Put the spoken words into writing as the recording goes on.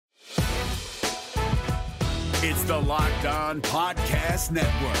It's the Locked On Podcast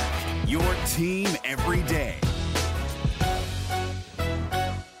Network, your team every day.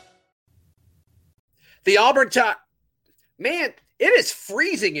 The Auburn time. Man, it is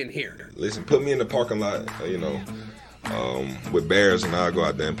freezing in here. Listen, put me in the parking lot, with Bears, and I'll go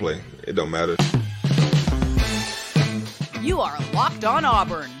out there and play. It don't matter. You are Locked On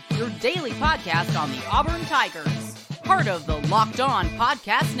Auburn, your daily podcast on the Auburn Tigers. Part of the Locked On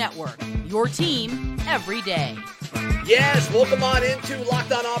Podcast Network, your team every day. Yes, welcome on into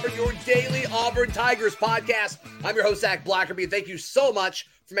Locked On Auburn, your daily Auburn Tigers podcast. I'm your host, Zach Blackerby, and thank you so much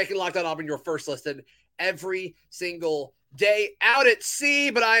for making Locked On Auburn your first listen every single day out at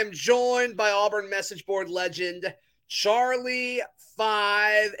sea. But I am joined by Auburn message board legend Charlie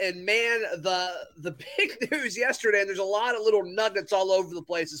 5. And man, the big news yesterday, and there's a lot of little nuggets all over the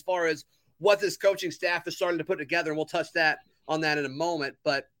place as far as what this coaching staff is starting to put together, and we'll touch on that in a moment.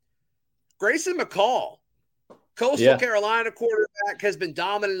 But Grayson McCall, Coastal Carolina quarterback, has been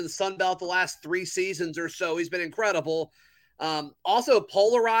dominant in the Sun Belt the last 3 seasons or so. He's been incredible. Also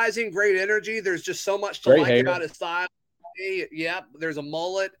polarizing, great energy. There's just so much to like about his style. Yep, there's a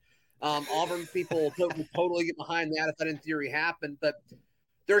mullet. Auburn people totally get behind that if that in theory happened. But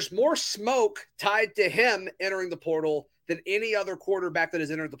there's more smoke tied to him entering the portal than any other quarterback that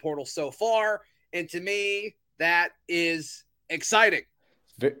has entered the portal so far. And to me, that is exciting.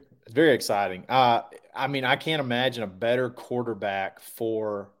 It's very exciting. I can't imagine a better quarterback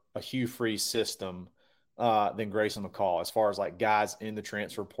for a Hugh Freeze system than Grayson McCall as far as like guys in the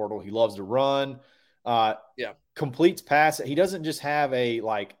transfer portal. He loves to run, completes passes. He doesn't just have a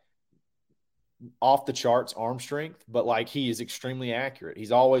like off the charts arm strength, but like he is extremely accurate.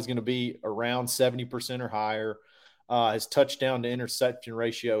 He's always going to be around 70% or higher. His touchdown to interception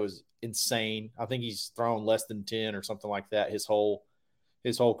ratio is insane. I think he's thrown less than 10 or something like that his whole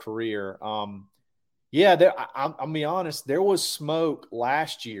career. I'll be honest, there was smoke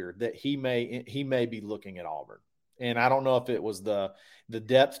last year that he may be looking at Auburn. And I don't know if it was the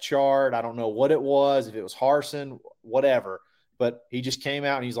depth chart. I don't know what it was, if it was Harsin, whatever. But he just came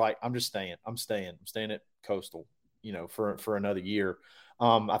out and he's like, I'm staying at Coastal, for another year.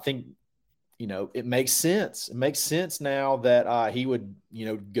 I think, it makes sense. It makes sense now that he would,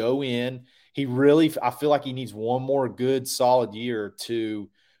 go in. I feel like he needs one more good solid year to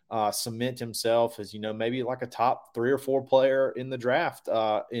cement himself as, maybe like a top 3 or 4 player in the draft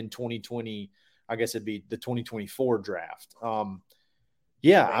in 2020. I guess it'd be the 2024 draft. I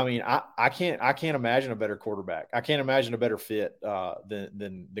can't imagine a better quarterback. I can't imagine a better fit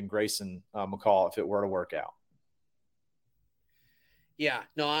than Grayson McCall if it were to work out. Yeah,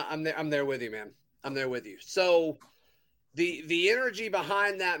 no, I'm there with you, man. I'm there with you. So the energy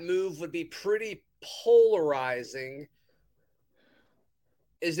behind that move would be pretty polarizing.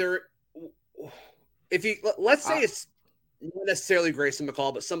 Is there, let's say it's not necessarily Grayson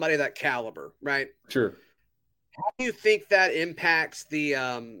McCall, but somebody of that caliber, right? Sure. How do you think that impacts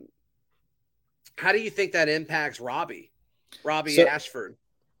Robbie Ashford?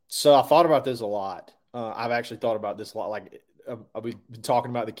 So I thought about this a lot. I've actually thought about this a lot. Like I've been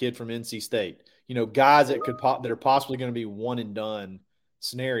talking about the kid from NC State, guys that that are possibly going to be one and done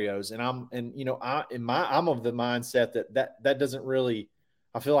scenarios. And I'm of the mindset that doesn't really,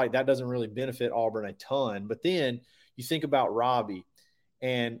 I feel like that doesn't really benefit Auburn a ton. But then you think about Robbie,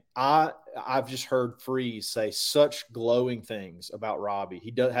 and I've just heard Freeze say such glowing things about Robbie.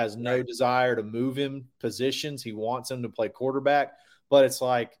 He has no desire to move him positions. He wants him to play quarterback, but it's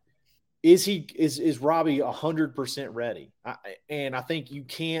like, is Robbie 100% ready? And I think you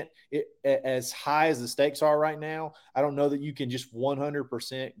can't, as high as the stakes are right now, I don't know that you can just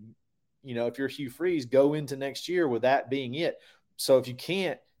 100%, if you're Hugh Freeze, go into next year with that being it. So if you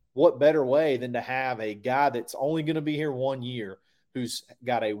can't, what better way than to have a guy that's only going to be here 1 year, who's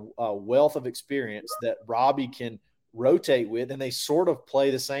got a wealth of experience that Robbie can rotate with, and they sort of play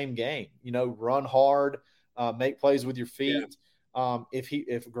the same game, run hard, make plays with your feet. Yeah.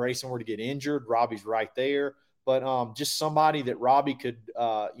 If Grayson were to get injured, Robbie's right there. But just somebody that Robbie could,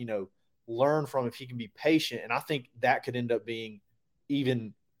 learn from if he can be patient. And I think that could end up being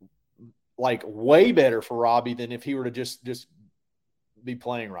even like way better for Robbie than if he were to just be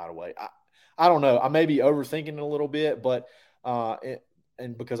playing right away. I don't know. I may be overthinking it a little bit, but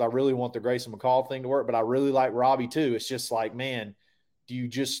and because I really want the Grayson McCall thing to work, but I really like Robbie too. It's just like, man, do you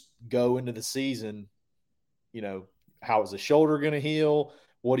just go into the season, how is the shoulder going to heal?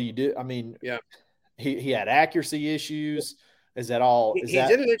 What do you do? I mean, he had accuracy issues. Is that all? He's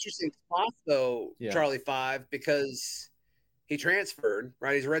in an interesting spot though, Charlie 5, because he transferred,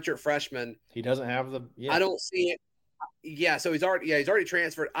 right? He's a redshirt freshman. He doesn't have the. I don't see it. Yeah, so he's already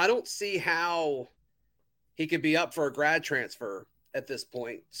transferred. I don't see how he could be up for a grad transfer at this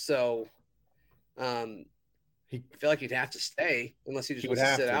point. So I feel like he'd have to stay unless he just wants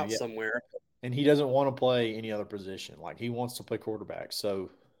to sit out somewhere. And he doesn't want to play any other position. Like, he wants to play quarterback. So,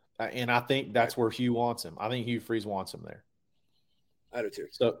 and I think that's where Hugh wants him. I think Hugh Freeze wants him there. I do too.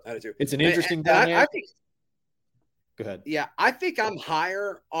 So I do too. It's an interesting dynamic. Go ahead. Yeah, I think I'm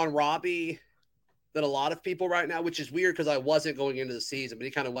higher on Robbie than a lot of people right now, which is weird because I wasn't going into the season, but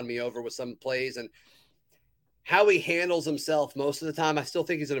he kind of won me over with some plays and how he handles himself most of the time. I still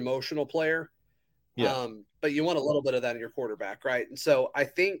think he's an emotional player. Yeah. But you want a little bit of that in your quarterback, right? And so I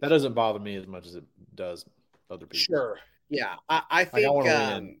think that doesn't bother me as much as it does other people. Sure. Yeah. I think I want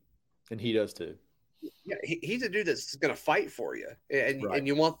to win, and he does too. Yeah, he's a dude that's going to fight for you, and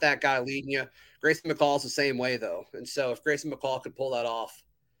you want that guy leading you. Grayson McCall's the same way, though, and so if Grayson McCall could pull that off,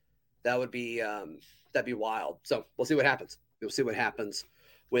 that would be that'd be wild. So we'll see what happens. We'll see what happens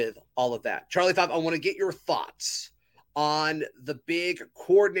with all of that. Charlie 5, I want to get your thoughts on the big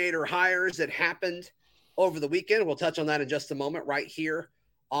coordinator hires that happened over the weekend. We'll touch on that in just a moment right here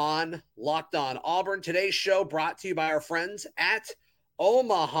on Locked On Auburn. Today's show brought to you by our friends at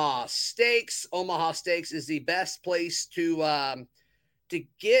Omaha Steaks. Omaha Steaks is the best place to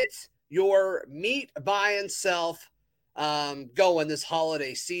get your meat buying self going this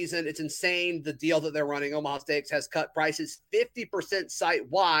holiday season. It's insane, the deal that they're running. Omaha Steaks has cut prices 50%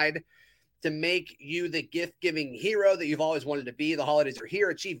 site-wide to make you the gift-giving hero that you've always wanted to be. The holidays are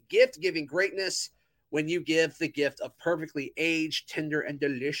here. Achieve gift-giving greatness when you give the gift of perfectly aged, tender, and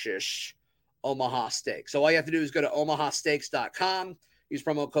delicious Omaha Steak. So all you have to do is go to omahasteaks.com. Use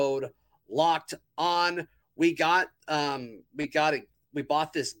promo code Locked On. We bought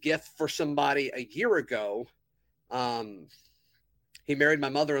this gift for somebody a year ago. He married my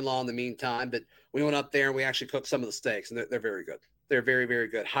mother-in-law in the meantime, but we went up there and we actually cooked some of the steaks, and they're very good. They're very, very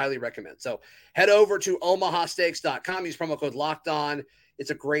good. Highly recommend. So head over to omahasteaks.com. Use promo code Locked On. It's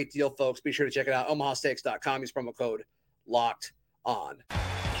a great deal, folks. Be sure to check it out. omahasteaks.com. Use promo code Locked On.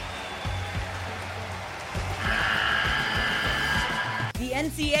 The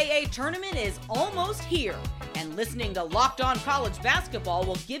NCAA tournament is almost here, and listening to Locked On College Basketball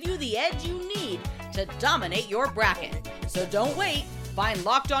will give you the edge you need to dominate your bracket. So don't wait. Find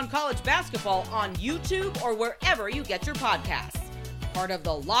Locked On College Basketball on YouTube or wherever you get your podcasts. Part of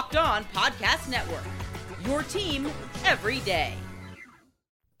the Locked On Podcast Network. Your team every day.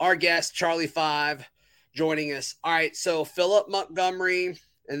 Our guest, Charlie 5, joining us. All right, so Philip Montgomery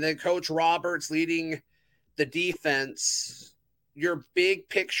and then Coach Roberts leading the defense. Your big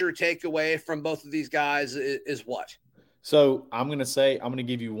picture takeaway from both of these guys is what? So I'm going to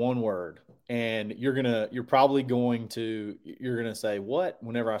give you one word, and you're probably going to say what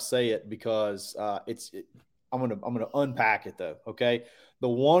whenever I say it, because I'm going to unpack it though. Okay. The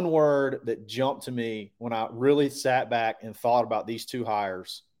one word that jumped to me when I really sat back and thought about these two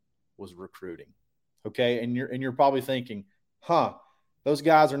hires was recruiting. Okay. And you're probably thinking, those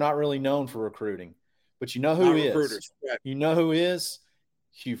guys are not really known for recruiting. But you know who is? Right. You know who is?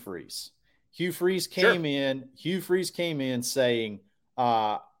 Hugh Freeze. Hugh Freeze came in saying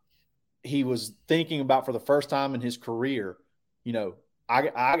he was thinking about, for the first time in his career,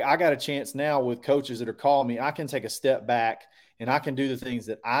 I got a chance now with coaches that are calling me. I can take a step back and I can do the things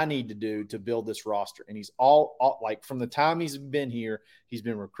that I need to do to build this roster. And he's all like, from the time he's been here, he's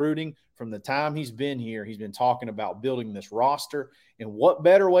been recruiting. From the time he's been here, he's been talking about building this roster. And what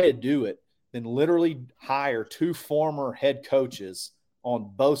better way to do it than literally hire two former head coaches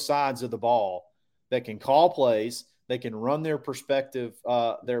on both sides of the ball that can call plays, they can run their perspective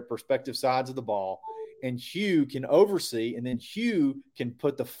sides of the ball, and Hugh can oversee, and then Hugh can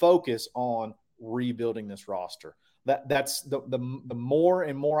put the focus on rebuilding this roster. That's the more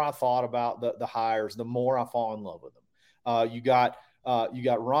and more I thought about the hires, the more I fall in love with them. You got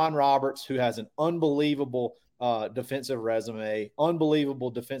Ron Roberts, who has an unbelievable defensive resume,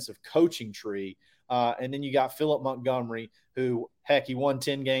 unbelievable defensive coaching tree. And then you got Philip Montgomery, who, heck, he won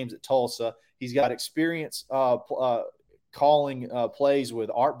 10 games at Tulsa. He's got experience calling plays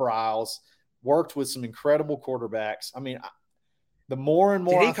with Art Briles, worked with some incredible quarterbacks. I mean, the more and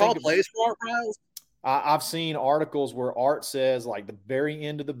more Did he call plays for Art Briles? I've seen articles where Art says, like, the very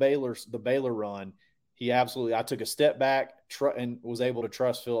end of the Baylor run, I took a step back and was able to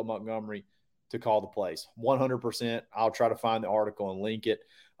trust Philip Montgomery to call the plays. 100%. I'll try to find the article and link it.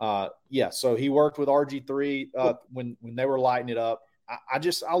 So he worked with RG3 when they were lighting it up. I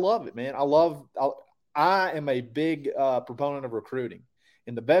love it, man. I am a big proponent of recruiting.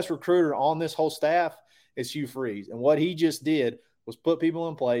 And the best recruiter on this whole staff is Hugh Freeze. And what he just did was put people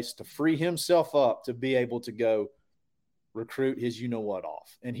in place to free himself up to be able to go, recruit his you-know-what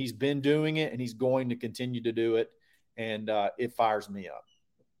off. And he's been doing it, and he's going to continue to do it, and it fires me up.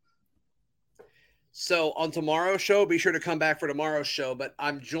 So on tomorrow's show, be sure to come back for tomorrow's show, but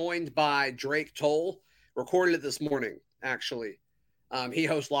I'm joined by Drake Toll. Recorded it this morning, actually. He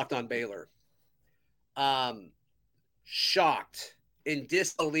hosts Locked on Baylor. Shocked, in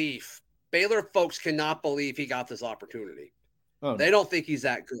disbelief. Baylor folks cannot believe he got this opportunity. Oh, they don't think he's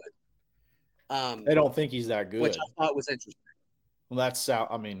that good. They don't think he's that good, which I thought was interesting. Well, that's –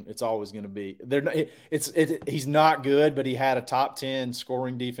 I mean, it's always going to be – he's not good, but he had a top 10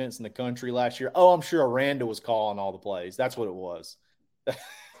 scoring defense in the country last year. Oh, I'm sure Aranda was calling all the plays. That's what it was.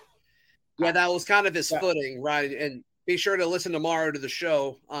 Yeah, that was kind of his footing, right? And be sure to listen tomorrow to the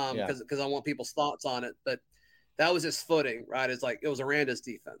show because I want people's thoughts on it. But that was his footing, right? It's like it was Aranda's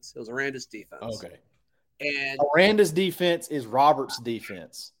defense. Okay. And Aranda's defense is Robert's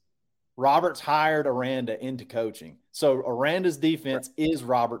defense. Roberts hired Aranda into coaching. So Aranda's defense is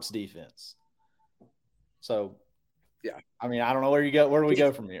Robert's defense. So, yeah. I mean, I don't know where you go. Where do we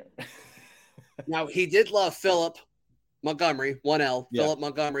go from here? Now, he did love Philip Montgomery, 1L. Yeah. Philip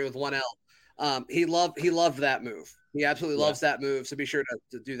Montgomery with 1L. He loved that move. He absolutely loves that move. So be sure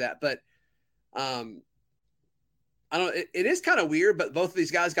to do that. But I don't know. It is kind of weird, but both of these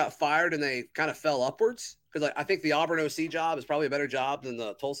guys got fired and they kind of fell upwards. Because I think the Auburn OC job is probably a better job than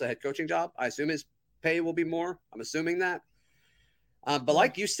the Tulsa head coaching job. I assume his pay will be more. I'm assuming that. But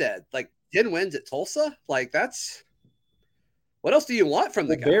like you said, like 10 wins at Tulsa, like that's – what else do you want from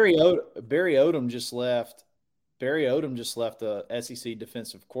the guy? Barry Odom just left. Barry Odom just left the SEC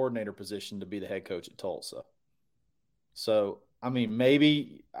defensive coordinator position to be the head coach at Tulsa. So, I mean,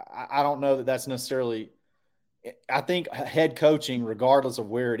 maybe – I don't know that that's necessarily – I think head coaching, regardless of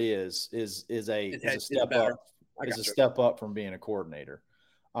where it is a step up. Is a step up from being a coordinator.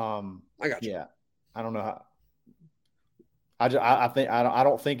 I got you. Yeah, I don't know how. I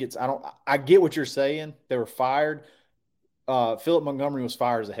don't think it's. I get what you're saying. They were fired. Philip Montgomery was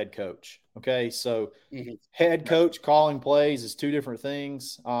fired as a head coach. Okay, so head coach calling plays is two different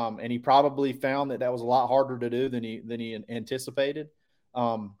things, and he probably found that was a lot harder to do than he anticipated.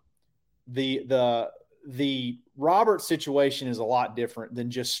 The Roberts situation is a lot different than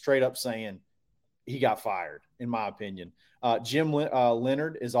just straight up saying he got fired, in my opinion. Jim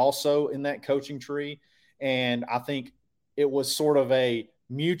Leonard is also in that coaching tree, and I think it was sort of a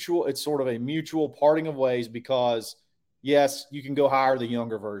mutual parting of ways because, yes, you can go hire the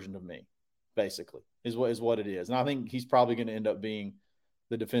younger version of me, basically, is what it is. And I think he's probably going to end up being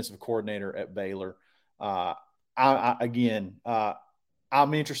the defensive coordinator at Baylor. I'm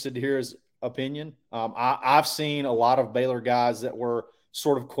interested to hear his opinion. I've seen a lot of Baylor guys that were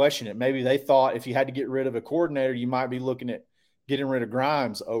sort of questioning it. Maybe they thought if you had to get rid of a coordinator, you might be looking at getting rid of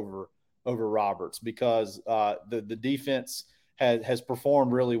Grimes over Roberts because the defense has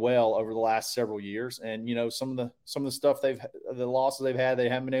performed really well over the last several years. And, you know, some of the stuff the losses they've had, they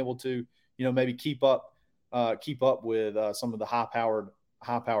haven't been able to, you know, maybe keep up with some of the high powered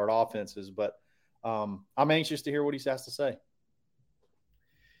offenses. But I'm anxious to hear what he has to say.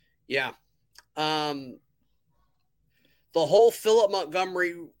 Yeah. The whole Philip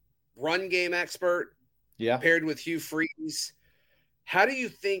Montgomery run game expert paired with Hugh Freeze, how do you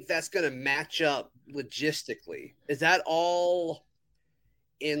think that's going to match up logistically? Is that all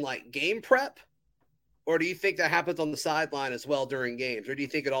in like game prep, or do you think that happens on the sideline as well during games, or do you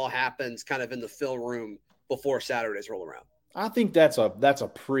think it all happens kind of in the film room before Saturdays roll around? I think that's a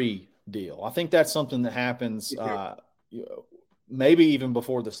pre-deal. I think that's something that happens maybe even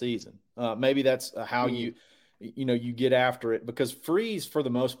before the season. Maybe that's how you get after it, because Freeze, for the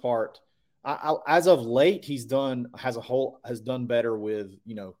most part, as of late, has done better with,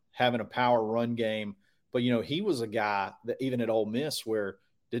 you know, having a power run game. But, you know, he was a guy that even at Ole Miss where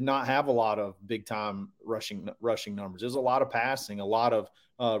did not have a lot of big time rushing numbers. There's a lot of passing, a lot of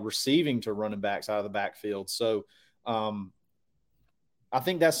receiving to running backs out of the backfield. So I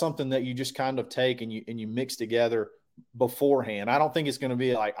think that's something that you just kind of take and you mix together beforehand. I don't think it's going to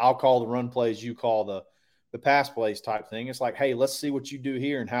be like, I'll call the run plays, you call the pass plays type thing. It's like, hey, let's see what you do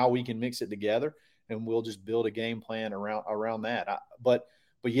here and how we can mix it together, and we'll just build a game plan around that. But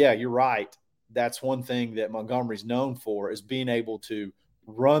yeah, you're right. That's one thing that Montgomery's known for, is being able to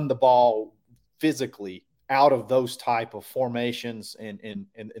run the ball physically out of those type of formations and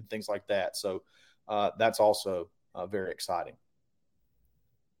things like that. So that's also very exciting.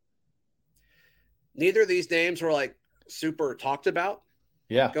 Neither of these names were like super talked about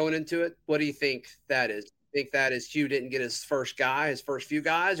going into it. What do you think that is? Do you think that is Hugh didn't get his first few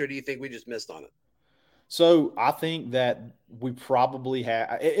guys, or do you think we just missed on it? So I think that we probably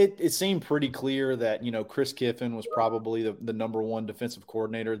had it seemed pretty clear that, Chris Kiffin was probably the number one defensive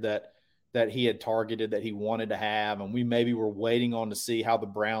coordinator that he had targeted, that he wanted to have. And we maybe were waiting on to see how the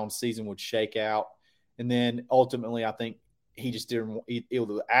Browns season would shake out. And then ultimately, I think he just didn't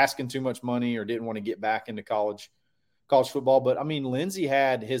either asking too much money or didn't want to get back into college football. But I mean, Lindsey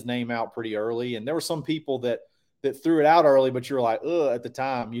had his name out pretty early, and there were some people that threw it out early, but you were like, ugh, at the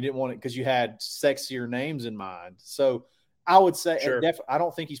time. You didn't want it because you had sexier names in mind. So I would say, Sure. I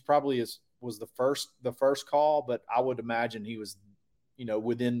don't think he's probably was the first call, but I would imagine he was,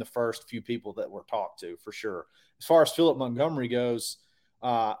 within the first few people that were talked to for sure. As far as Philip Montgomery goes,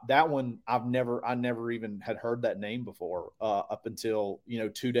 that one I never even had heard that name before up until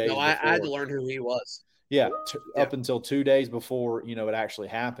 2 days. No, I had to learn who he was. Yeah, up until 2 days before it actually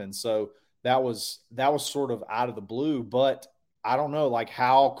happened. So that was sort of out of the blue, but I don't know, like,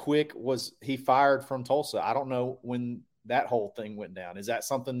 how quick was he fired from Tulsa? I don't know when that whole thing went down. Is that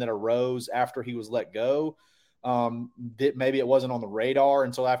something that arose after he was let go? Maybe it wasn't on the radar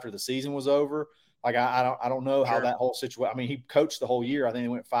until after the season was over. Like, I don't know how that whole situation. I mean, he coached the whole year. I think he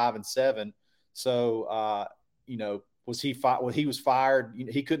went 5-7. So was he was fired?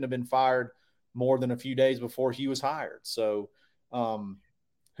 He couldn't have been fired more than a few days before he was hired. So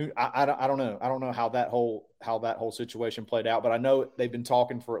I don't know. I don't know how that whole situation played out, but I know they've been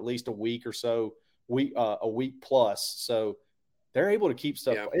talking for at least a week or so, a week plus. So they're able to keep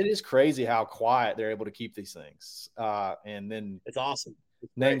stuff. Yeah. It is crazy how quiet they're able to keep these things. And then it's awesome.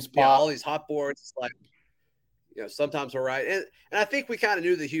 Names pop. Yeah, all these hot boards. It's like, sometimes we're right. And I think we kind of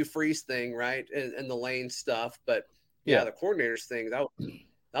knew the Hugh Freeze thing, right? And the Lane stuff, but the coordinators thing, that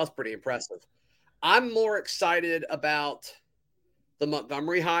was pretty impressive. I'm more excited about the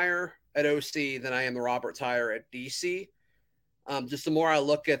Montgomery hire at OC than I am the Roberts hire at DC. Just the more I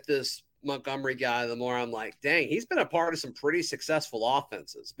look at this Montgomery guy, the more I'm like, dang, he's been a part of some pretty successful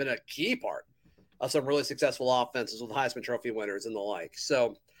offenses, been a key part of some really successful offenses with Heisman Trophy winners and the like.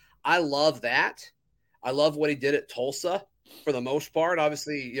 So I love that. I love what he did at Tulsa for the most part.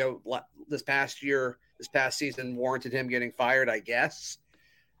 Obviously, this past season warranted him getting fired, I guess.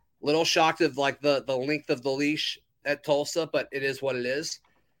 Little shocked of like the length of the leash at Tulsa, but it is what it is.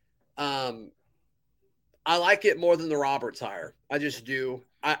 I like it more than the Roberts hire. I just do.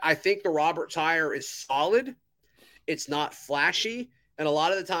 I think the Roberts hire is solid. It's not flashy. And a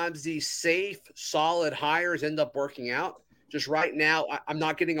lot of the times these safe, solid hires end up working out. Just right now, I'm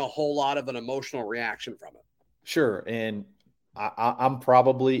not getting a whole lot of an emotional reaction from it. Sure. And I'm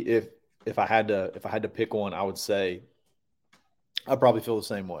probably, if I had to pick one, I would say I probably feel the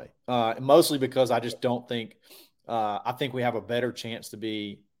same way. Mostly because I just don't think I think we have a better chance to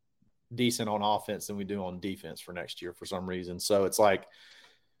be decent on offense than we do on defense for next year for some reason. So it's like,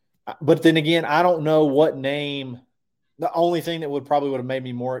 but then again, I don't know what name. The only thing that would have made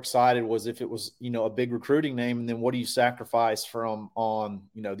me more excited was if it was, a big recruiting name, and then what do you sacrifice from on,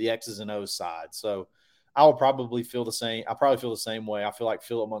 the X's and O's side. So I would probably feel the same. I probably feel the same way. I feel like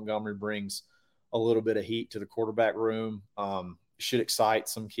Philip Montgomery brings a little bit of heat to the quarterback room. Should excite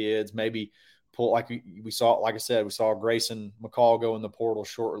some kids, maybe pull, like we saw, like I said, we saw Grayson McCall go in the portal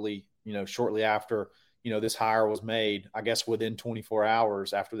shortly after, this hire was made, I guess within 24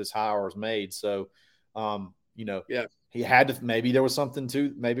 hours after this hire was made. So, he had to, maybe there was something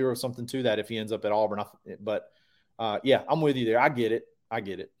to that if he ends up at Auburn. But I'm with you there. I get it. I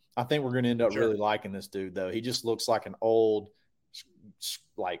think we're going to end up really liking this dude, though. He just looks like an old,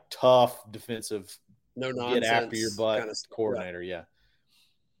 like tough defensive, no nonsense, get after your butt kind of coordinator. Yeah.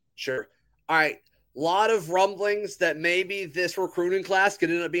 Sure. All right. A lot of rumblings that maybe this recruiting class could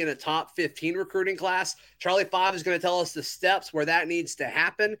end up being a top 15 recruiting class. Charlie 5 is going to tell us the steps where that needs to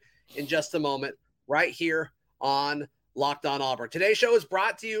happen in just a moment, right here on Locked On Auburn. Today's show is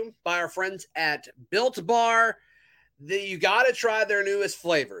brought to you by our friends at Built Bar. You got to try their newest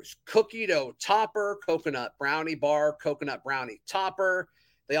flavors: cookie dough topper, coconut brownie bar, coconut brownie topper.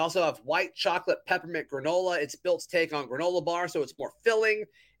 They also have white chocolate peppermint granola. It's Built's take on granola bar, so it's more filling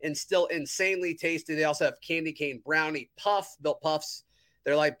and still insanely tasty. They also have candy cane brownie puff, Built Puffs.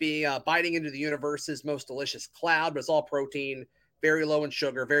 They're like biting into the universe's most delicious cloud, but it's all protein, very low in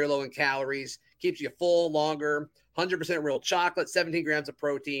sugar, very low in calories, keeps you full longer, 100% real chocolate, 17 grams of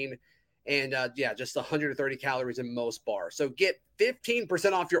protein, and just 130 calories in most bars. So get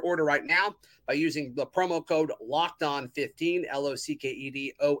 15% off your order right now by using the promo code LOCKEDON15,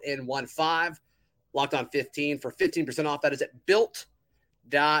 LOCKEDON15, LOCKEDON15 for 15% off. That is at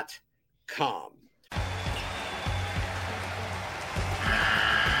built.com.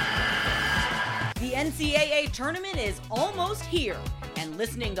 The NCAA tournament is almost here, and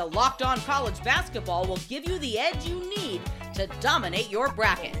listening to Locked On College Basketball will give you the edge you need to dominate your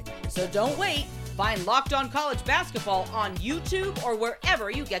bracket. So don't wait. Find Locked On College Basketball on YouTube or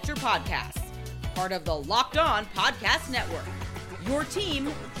wherever you get your podcasts. Part of the Locked On Podcast Network. Your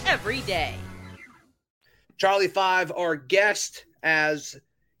team every day. Charlie 5, our guest, as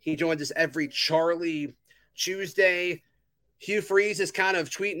he joins us every Charlie Tuesday. Hugh Freeze is kind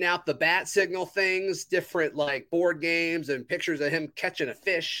of tweeting out the bat signal things, different like board games and pictures of him catching a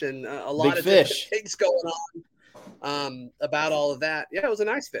fish and a lot of different things going on about all of that. Yeah, it was a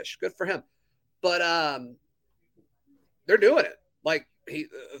nice fish. Good for him. But they're doing it. Like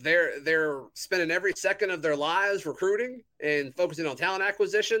they're spending every second of their lives recruiting and focusing on talent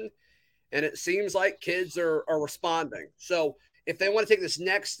acquisition. And it seems like kids are responding. So if they want to take this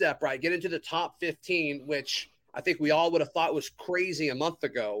next step, right, get into the top 15, which I think we all would have thought was crazy a month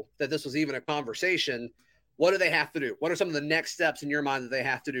ago that this was even a conversation. What do they have to do? What are some of the next steps in your mind that they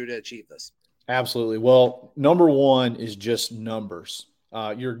have to do to achieve this? Absolutely. Well, number one is just numbers.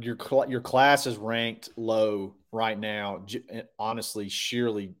 Your class is ranked low right now, honestly,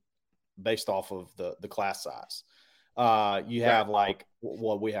 sheerly based off of the class size. You have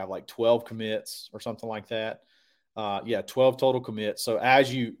we have like 12 commits or something like that. 12 total commits. So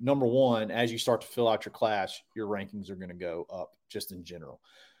number one, as you start to fill out your class, your rankings are going to go up just in general.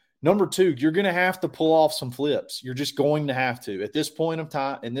 Number two, you're going to have to pull off some flips. You're just going to have to. At this point in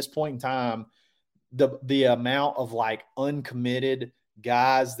time, the amount of like uncommitted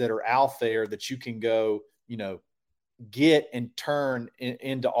guys that are out there that you can go, get and turn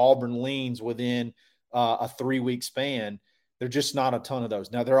into Auburn leans within a 3-week span, there's just not a ton of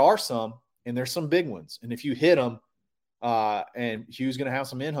those. Now there are some, and there's some big ones. And if you hit them, and Hugh's going to have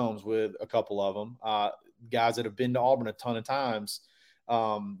some in-homes with a couple of them, guys that have been to Auburn a ton of times,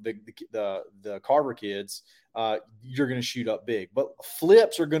 the Carver kids, you're going to shoot up big. But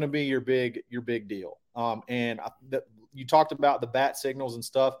flips are going to be your big deal. You talked about the bat signals and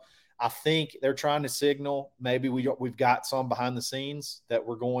stuff. I think they're trying to signal. Maybe we've got some behind the scenes that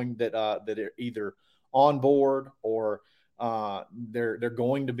we're going that are either on board or they're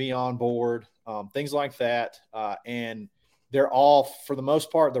going to be on board, things like that. And they're all, for the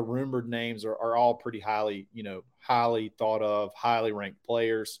most part, the rumored names are all pretty highly thought of, highly ranked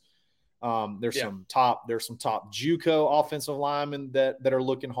players. There's some top JUCO offensive linemen that are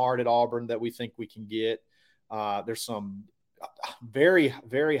looking hard at Auburn that we think we can get. There's some very,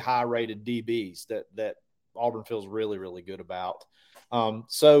 very high rated DBs that Auburn feels really, really good about.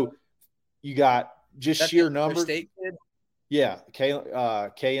 So you got just sheer numbers. Yeah,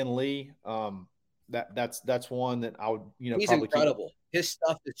 Kay and Lee. That's one that I would, he's probably incredible. His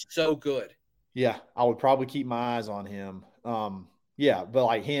stuff is so good. Yeah, I would probably keep my eyes on him. But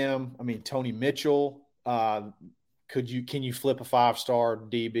like him, Tony Mitchell. Can you flip a 5-star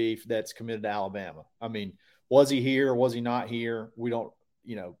DB that's committed to Alabama? Was he here? Was he not here? We don't,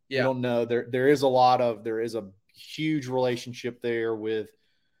 we don't know. There is a huge relationship there with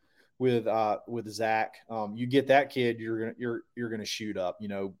Zach. You get that kid, you're gonna shoot up.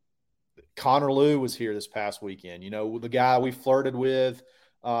 Connor Liu was here this past weekend. The guy we flirted with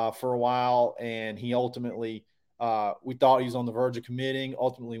for a while, and he ultimately we thought he was on the verge of committing.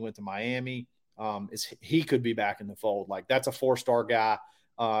 Ultimately went to Miami. He could be back in the fold. Like that's a 4-star guy,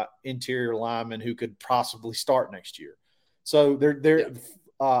 interior lineman who could possibly start next year. So they're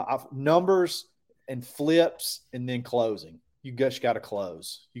numbers and flips and then closing. You just got to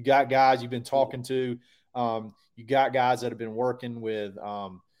close. You got guys you've been talking to. You got guys that have been working with,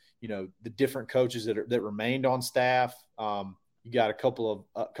 the different coaches that remained on staff. You got a couple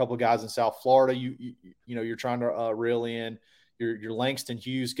of guys in South Florida. You're trying to reel in your Langston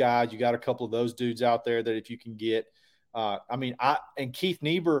Hughes guys. You got a couple of those dudes out there that if you can get. Keith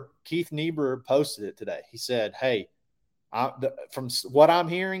Niebuhr posted it today. He said, "Hey, from what I'm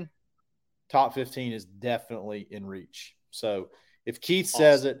hearing, top 15 is definitely in reach." So if Keith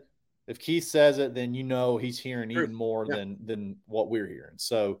says it, then he's hearing even more than what we're hearing.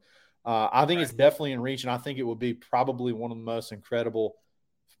 So I think it's definitely in reach, and I think it would be probably one of the most incredible,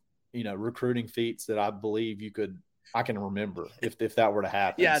 recruiting feats that I believe I can remember if that were to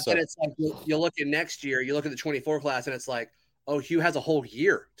happen. Yeah, so, and it's like you look at next year, you look at the 24 class, and it's like, oh, Hugh has a whole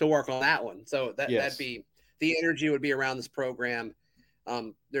year to work on that one. So that'd be the energy would be around this program.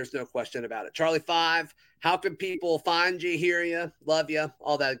 There's no question about it. Charlie 5, how can people find you, hear you, love you,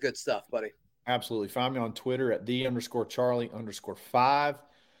 all that good stuff, buddy? Absolutely. Find me on Twitter at @the_Charlie_5.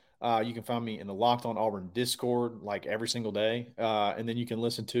 You can find me in the Locked On Auburn Discord like every single day. And then you can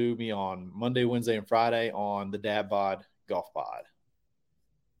listen to me on Monday, Wednesday, and Friday on the Dad Bod Golf Pod.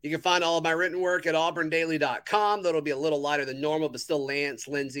 You can find all of my written work at auburndaily.com. That'll be a little lighter than normal, but still Lance,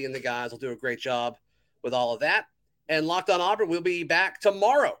 Lindsay, and the guys will do a great job with all of that. And Locked on Auburn will be back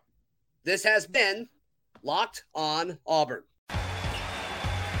tomorrow. This has been Locked on Auburn.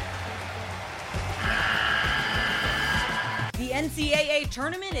 The NCAA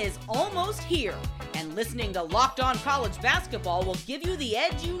tournament is almost here, and listening to Locked On College Basketball will give you the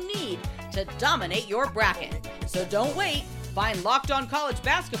edge you need to dominate your bracket. So don't wait. Find Locked On College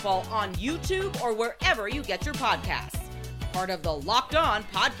Basketball on YouTube or wherever you get your podcasts. Part of the Locked On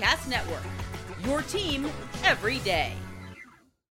Podcast Network. Your team every day.